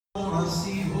us,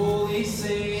 ye holy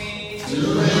saints. To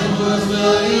him whose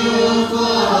will you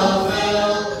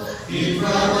fulfill, keep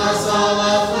from us all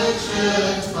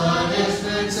afflictions,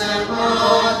 punishments, and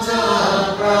want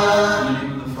of breath. In the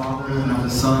name of the Father, and of the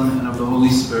Son, and of the Holy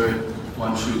Spirit,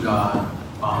 one true God.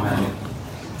 Amen.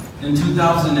 In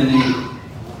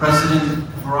 2008, President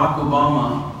Barack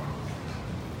Obama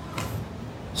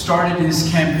started his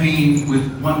campaign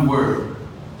with one word: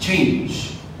 change.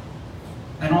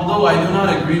 And although I do not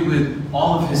agree with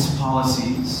all of his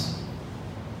policies,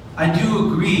 I do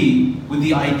agree with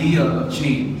the idea of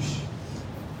change.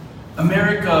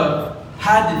 America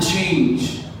had to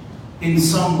change in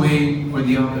some way or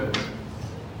the other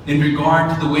in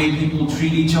regard to the way people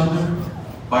treat each other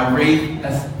by race,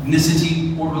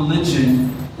 ethnicity, or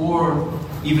religion, or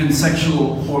even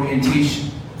sexual orientation.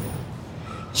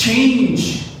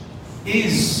 Change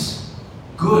is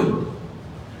good.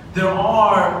 There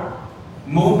are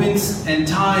moments and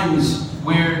times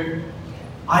where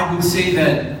I would say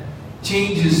that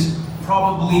change is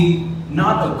probably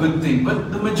not a good thing,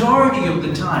 but the majority of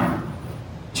the time,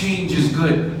 change is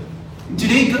good. In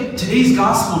today's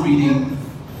gospel reading,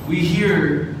 we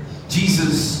hear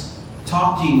Jesus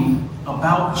talking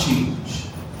about change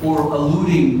or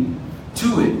alluding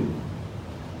to it.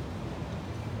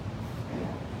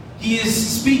 He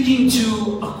is speaking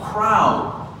to a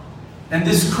crowd, and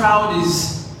this crowd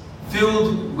is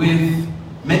filled with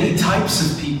many types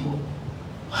of people: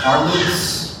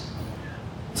 harlots,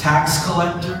 tax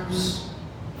collectors,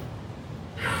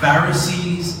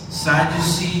 Pharisees,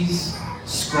 Sadducees,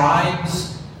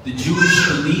 scribes, the Jewish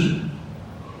elite,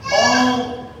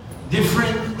 all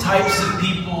different types of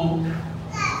people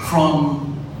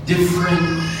from different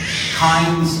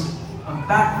kinds of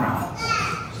backgrounds.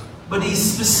 But he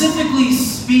specifically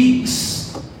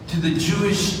speaks to the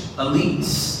Jewish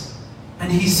elites, and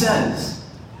he says,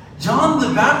 John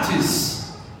the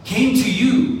Baptist came to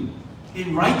you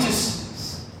in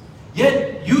righteousness,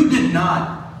 yet you did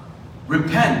not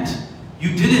repent,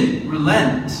 you didn't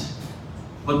relent.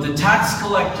 But the tax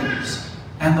collectors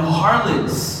and the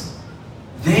harlots,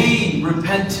 they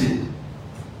repented.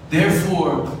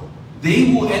 Therefore,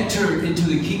 they will enter into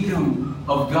the kingdom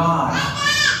of God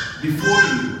before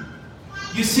you.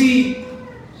 You see,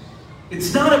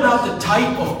 it's not about the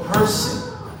type of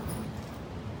person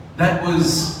that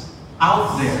was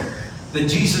out there that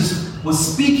Jesus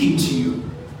was speaking to you.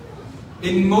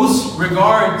 In most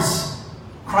regards,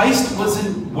 Christ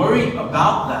wasn't worried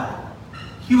about that.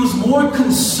 He was more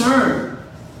concerned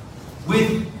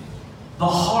with the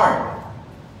heart,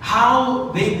 how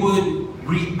they would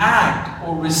react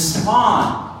or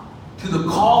respond to the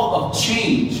call of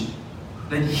change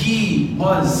that he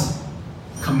was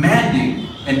commanding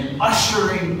and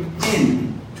ushering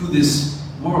in to this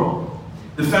world.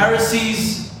 The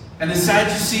Pharisees and the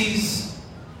Sadducees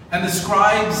and the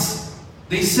scribes,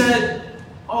 they said,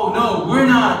 oh no, we're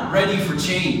not ready for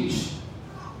change.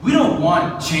 We don't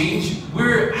want change.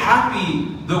 We're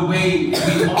happy the way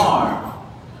we are.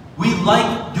 We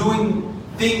like doing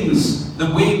things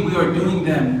the way we are doing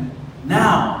them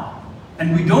now.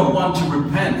 And we don't want to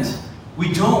repent.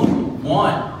 We don't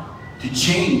want to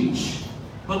change.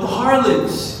 But the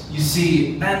harlots, you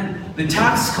see, and the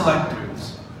tax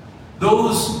collectors,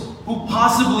 those who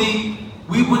possibly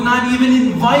we would not even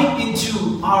invite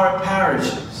into our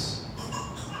parishes.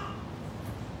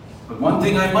 But one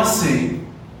thing I must say,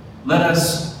 let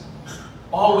us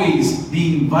always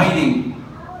be inviting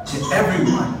to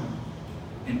everyone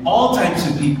and all types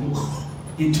of people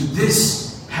into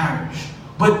this parish.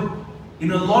 But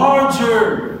in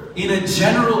a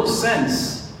general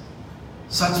sense,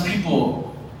 such people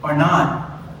are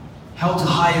not held to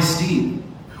high esteem.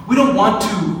 We don't want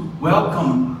to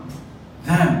welcome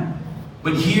them.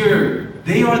 But here,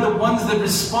 they are the ones that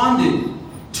responded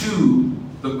to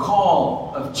the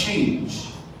call of change.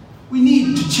 We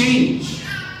need to change.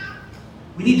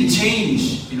 We need to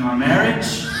change in our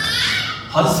marriage.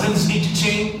 Husbands need to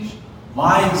change.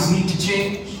 Wives need to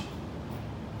change.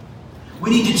 We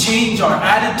need to change our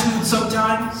attitude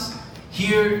sometimes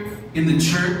here in the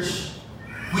church.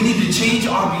 We need to change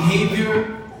our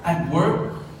behavior at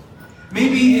work.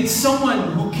 Maybe it's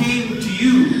someone who came to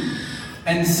you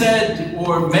and said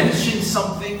or mentioned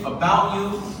something about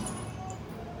you.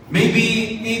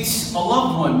 Maybe it's a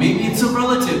loved one. Maybe it's a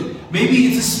relative. Maybe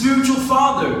it's a spiritual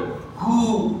father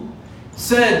who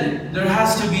said there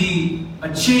has to be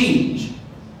a change.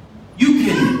 You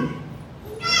can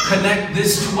connect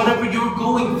this to whatever you're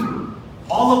going through.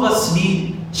 All of us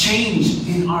need change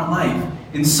in our life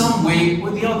in some way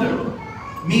or the other.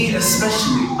 Me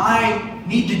especially, I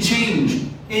need to change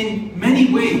in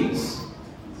many ways.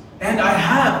 And I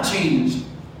have changed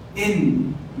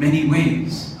in many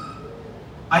ways.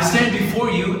 I stand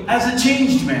before you as a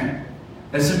changed man,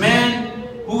 as a man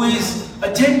who is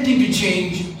attempting to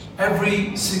change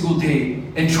every single day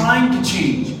and trying to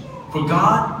change for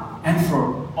God and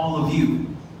for all of you.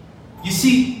 You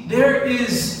see, there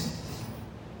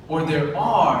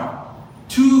are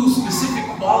two specific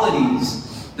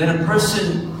qualities that a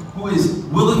person who is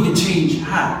willing to change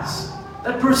has.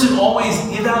 That person always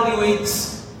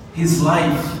evaluates his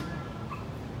life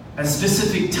at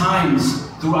specific times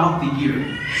throughout the year.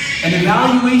 An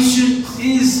evaluation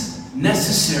is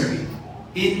necessary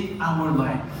in our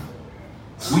life.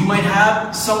 We might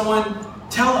have someone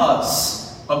tell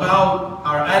us about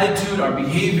our attitude, our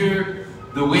behavior,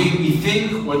 the way we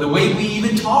think, or the way we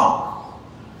even talk.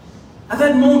 At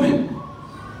that moment,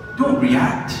 don't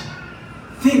react.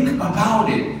 Think about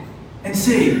it and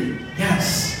say,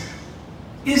 yes,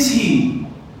 is he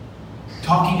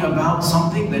talking about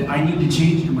something that I need to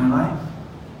change in my life?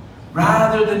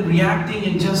 Rather than reacting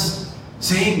and just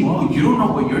saying, well, you don't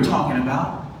know what you're talking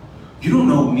about. You don't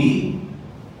know me.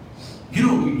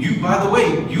 By the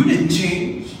way, you didn't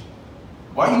change.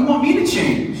 Why do you want me to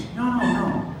change?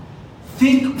 No.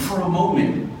 Think for a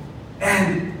moment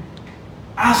and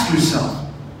ask yourself,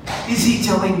 is he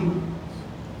telling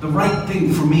the right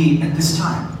thing for me at this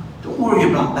time? Don't worry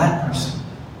about that person.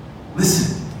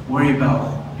 Listen, worry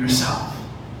about yourself.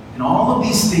 And all of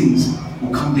these things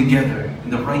will come together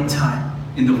in the right time,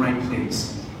 in the right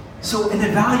place. So an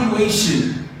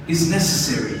evaluation is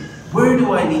necessary. Where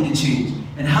do I need to change?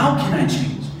 And how can I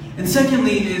change? And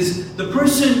secondly is the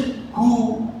person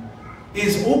who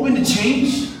is open to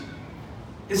change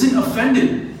isn't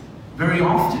offended very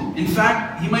often. In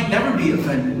fact, he might never be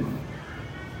offended.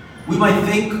 We might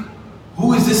think,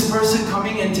 who is this person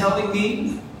coming and telling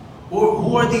me? Or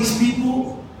who are these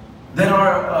people that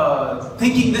are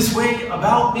thinking this way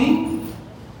about me?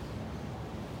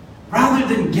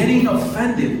 Rather than getting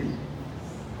offended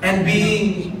and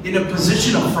being in a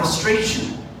position of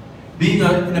frustration, being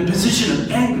in a position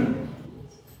of anger,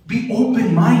 be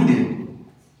open-minded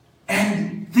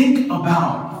and think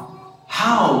about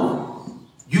how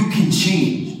you can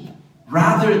change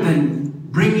rather than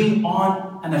bringing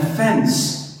on an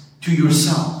offense to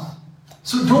yourself.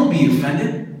 So don't be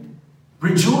offended.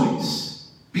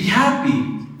 Rejoice. Be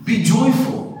happy. Be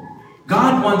joyful.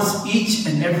 God wants each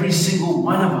and every single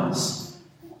one of us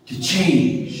to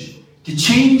change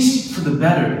for the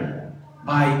better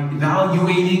by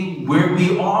evaluating where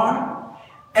we are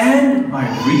and by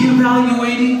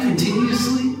reevaluating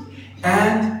continuously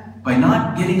and by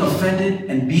not getting offended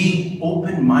and being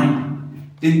open-minded.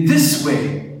 In this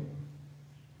way,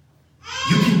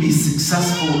 you can be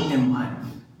successful in life.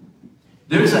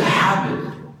 There's a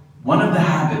habit, one of the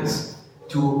habits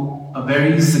to a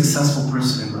very successful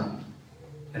person in life,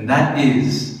 and that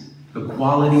is the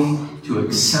quality to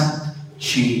accept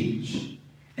change.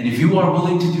 And if you are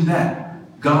willing to do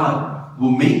that, God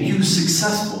will make you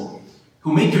successful.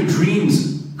 He'll make your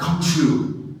dreams come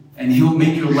true, and He'll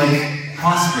make your life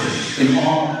prosper in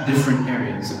all different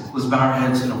areas. Let's bow our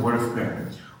heads in a word of prayer.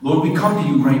 Lord, we come to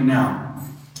you right now,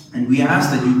 and we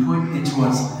ask that you put into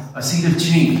us a seed of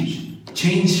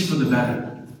change for the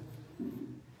better.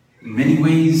 In many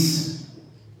ways,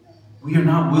 we are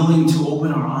not willing to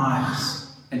open our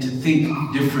eyes and to think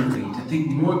differently, to think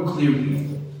more clearly.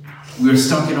 We are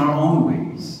stuck in our own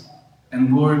ways.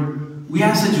 And Lord, we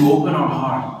ask that you open our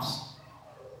hearts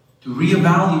to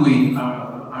reevaluate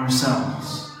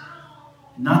ourselves,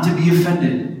 not to be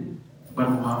offended,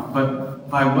 but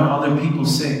by what other people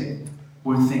say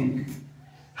or think.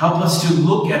 Help us to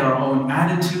look at our own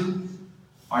attitude,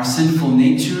 our sinful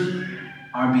nature,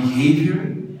 our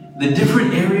behavior, the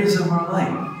different areas of our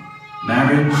life: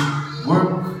 marriage,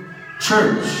 work,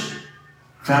 church,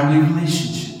 family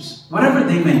relationships, whatever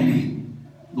they may be.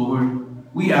 Lord,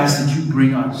 we ask that you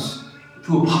bring us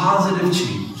to a positive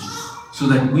change so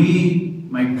that we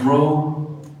might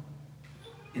grow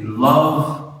in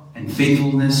love and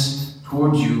faithfulness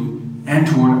toward you and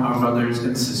toward our brothers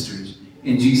and sisters.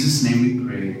 In Jesus' name we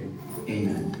pray.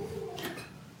 Amen.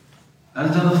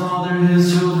 As the Father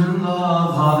his children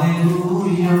love, hallelujah.